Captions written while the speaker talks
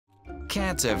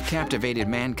Cats have captivated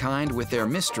mankind with their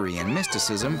mystery and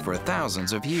mysticism for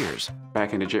thousands of years.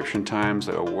 Back in Egyptian times,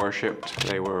 they were worshipped,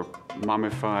 they were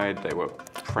mummified, they were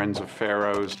friends of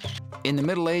pharaohs. In the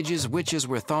Middle Ages, witches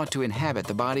were thought to inhabit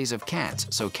the bodies of cats,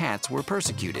 so cats were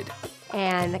persecuted.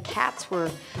 And the cats were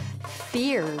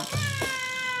feared.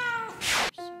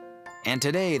 And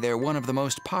today, they're one of the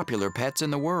most popular pets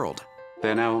in the world.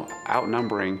 They're now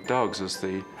outnumbering dogs as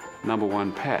the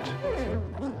 #1 pet.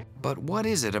 But what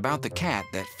is it about the cat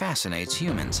that fascinates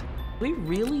humans? We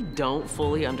really don't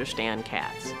fully understand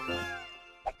cats.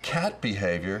 Cat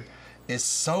behavior is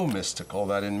so mystical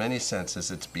that in many senses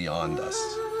it's beyond us.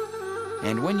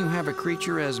 And when you have a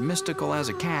creature as mystical as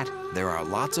a cat, there are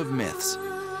lots of myths.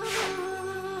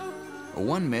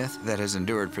 One myth that has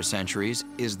endured for centuries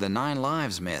is the 9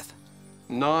 lives myth.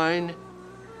 9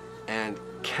 and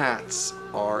cats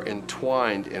are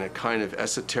entwined in a kind of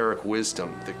esoteric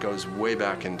wisdom that goes way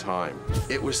back in time.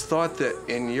 It was thought that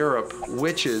in Europe,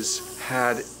 witches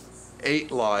had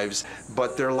 8 lives,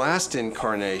 but their last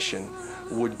incarnation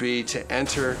would be to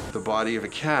enter the body of a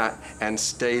cat and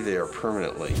stay there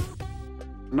permanently.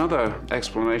 Another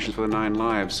explanation for the 9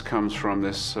 lives comes from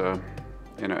this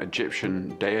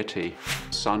Egyptian deity,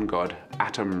 sun god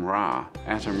Atum-Ra.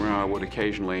 Atum-Ra would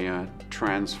occasionally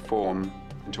transform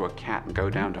into a cat and go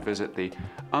down to visit the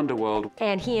underworld.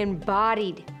 And he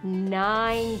embodied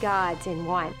 9 gods in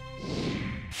one.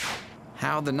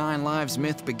 How the 9 lives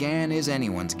myth began is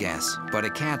anyone's guess, but a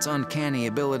cat's uncanny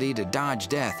ability to dodge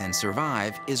death and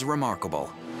survive is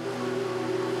remarkable.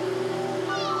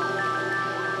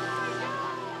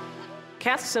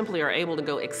 Cats simply are able to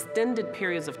go extended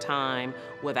periods of time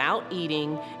without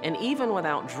eating and even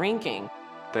without drinking.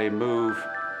 They move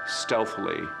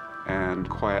stealthily and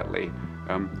quietly.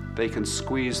 They can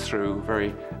squeeze through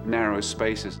very narrow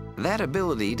spaces. That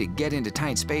ability to get into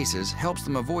tight spaces helps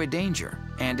them avoid danger,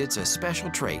 and it's a special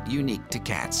trait unique to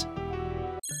cats.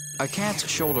 A cat's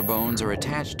shoulder bones are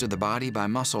attached to the body by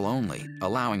muscle only,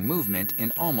 allowing movement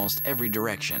in almost every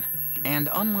direction. And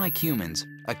unlike humans,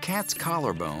 a cat's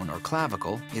collarbone or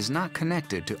clavicle is not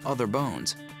connected to other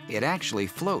bones. It actually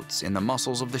floats in the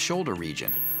muscles of the shoulder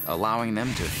region, allowing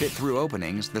them to fit through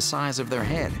openings the size of their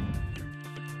head.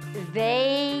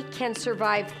 They can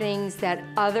survive things that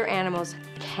other animals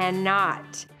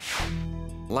cannot.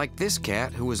 Like this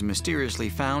cat who was mysteriously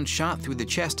found shot through the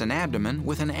chest and abdomen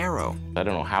with an arrow. I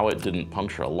don't know how it didn't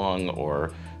puncture a lung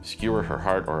or skewer her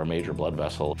heart or a major blood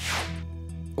vessel.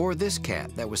 Or this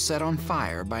cat that was set on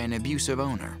fire by an abusive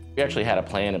owner. We actually had a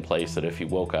plan in place that if he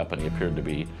woke up and he appeared to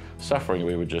be suffering,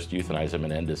 we would just euthanize him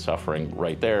and end his suffering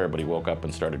right there, but he woke up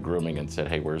and started grooming and said,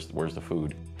 hey, where's the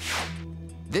food?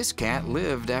 This cat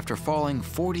lived after falling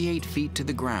 48 feet to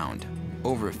the ground,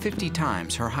 over 50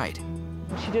 times her height.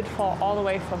 She did fall all the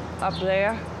way from up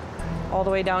there, all the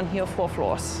way down here 4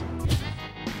 floors.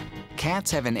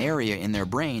 Cats have an area in their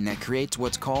brain that creates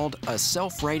what's called a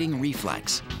self-righting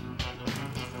reflex.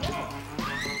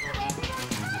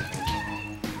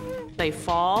 They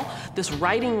fall, this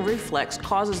righting reflex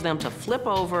causes them to flip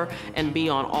over and be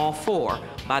on all 4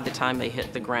 by the time they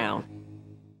hit the ground.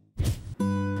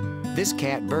 This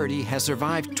cat, Birdie, has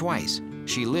survived twice.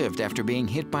 She lived after being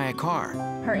hit by a car.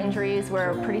 Her injuries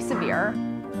were pretty severe.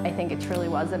 I think it truly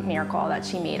was a miracle that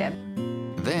she made it.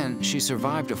 Then she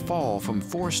survived a fall from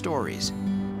 4 stories.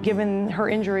 Given her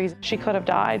injuries, she could have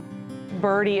died.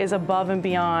 Birdie is above and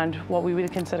beyond what we would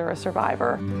consider a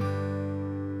survivor.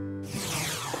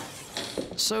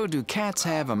 So do cats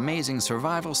have amazing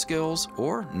survival skills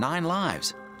or 9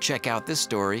 lives? Check out this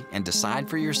story and decide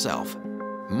for yourself.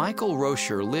 Michael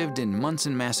Rocher lived in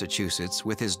Munson, Massachusetts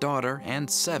with his daughter and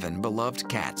 7 beloved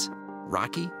cats: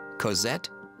 Rocky, Cosette,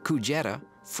 Cujetta,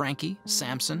 Frankie,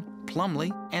 Samson,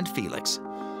 Plumley, and Felix.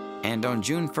 And on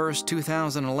June 1st,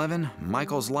 2011,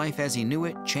 Michael's life as he knew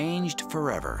it changed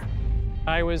forever.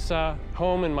 I was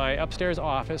home in my upstairs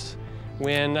office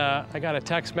when I got a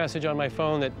text message on my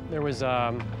phone that there was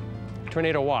a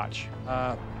tornado watch.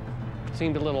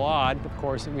 Seemed a little odd, of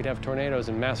course, that we'd have tornadoes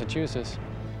in Massachusetts.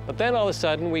 But then all of a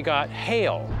sudden we got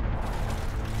hail.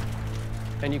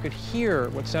 And you could hear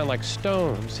what sounded like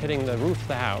stones hitting the roof of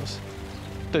the house.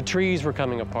 The trees were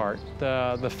coming apart.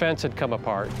 The fence had come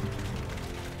apart.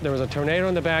 There was a tornado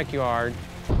in the backyard.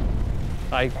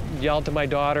 I yelled to my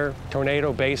daughter,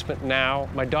 tornado basement now.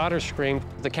 My daughter screamed,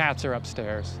 the cats are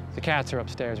upstairs. The cats are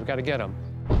upstairs, we gotta get them.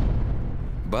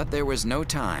 But there was no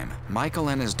time. Michael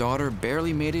and his daughter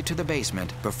barely made it to the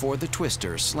basement before the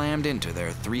twister slammed into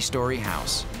their 3-story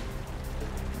house.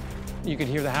 You could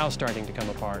hear the house starting to come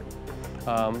apart.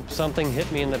 Something hit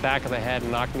me in the back of the head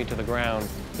and knocked me to the ground.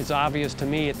 It's obvious to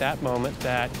me at that moment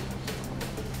that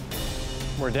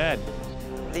we're dead.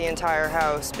 The entire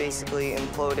house basically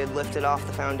imploded, lifted off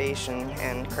the foundation,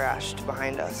 and crashed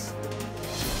behind us.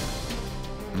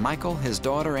 Michael, his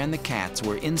daughter, and the cats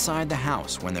were inside the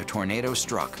house when the tornado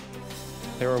struck.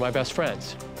 They were my best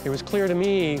friends. It was clear to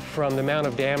me from the amount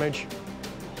of damage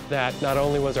that not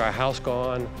only was our house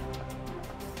gone,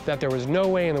 that there was no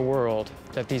way in the world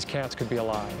that these cats could be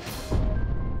alive.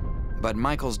 But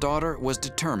Michael's daughter was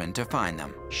determined to find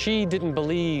them. She didn't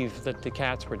believe that the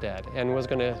cats were dead and was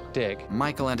going to dig.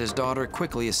 Michael and his daughter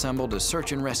quickly assembled a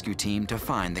search and rescue team to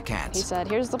find the cats. He said,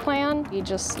 here's the plan. We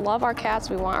just love our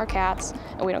cats, we want our cats,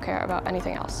 and we don't care about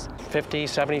anything else. 50,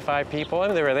 75 people,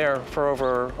 and they were there for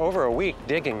over a week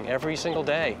digging every single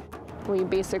day. We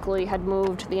basically had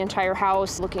moved the entire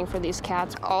house looking for these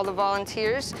cats. All the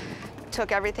volunteers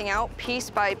took everything out piece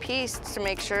by piece to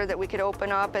make sure that we could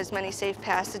open up as many safe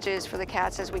passages for the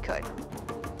cats as we could.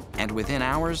 And within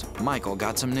hours, Michael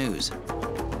got some news.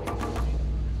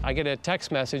 I get a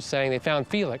text message saying they found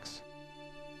Felix.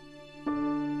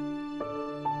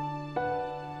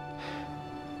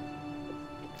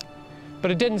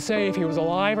 But it didn't say if he was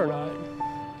alive or not.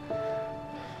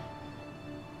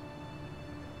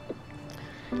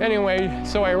 Anyway,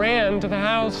 so I ran to the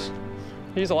house.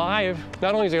 He's alive.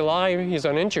 Not only is he alive, he's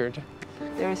uninjured.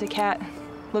 There was a cat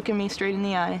looking me straight in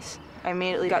the eyes. I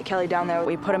immediately got Kelly down there.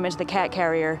 We put him into the cat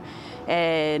carrier,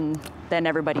 and then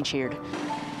everybody cheered.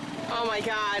 Oh my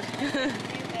God.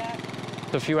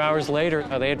 A few hours later,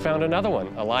 they had found another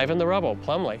one, alive in the rubble,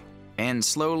 Plumley. And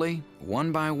slowly,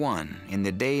 one by one, in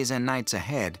the days and nights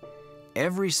ahead,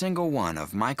 every single one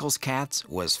of Michael's cats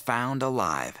was found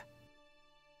alive.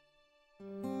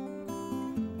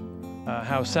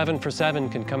 How 7 for 7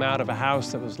 can come out of a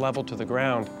house that was leveled to the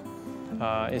ground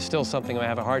is still something I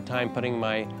have a hard time putting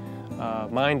my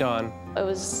mind on. It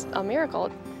was a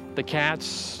miracle. The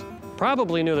cats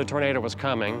probably knew the tornado was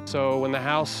coming, so when the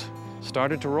house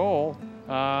started to roll,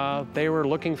 they were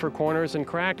looking for corners and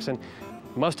cracks and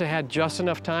must have had just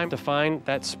enough time to find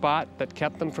that spot that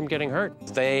kept them from getting hurt.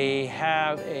 They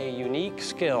have a unique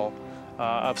skill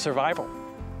of survival,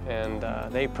 and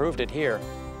they proved it here.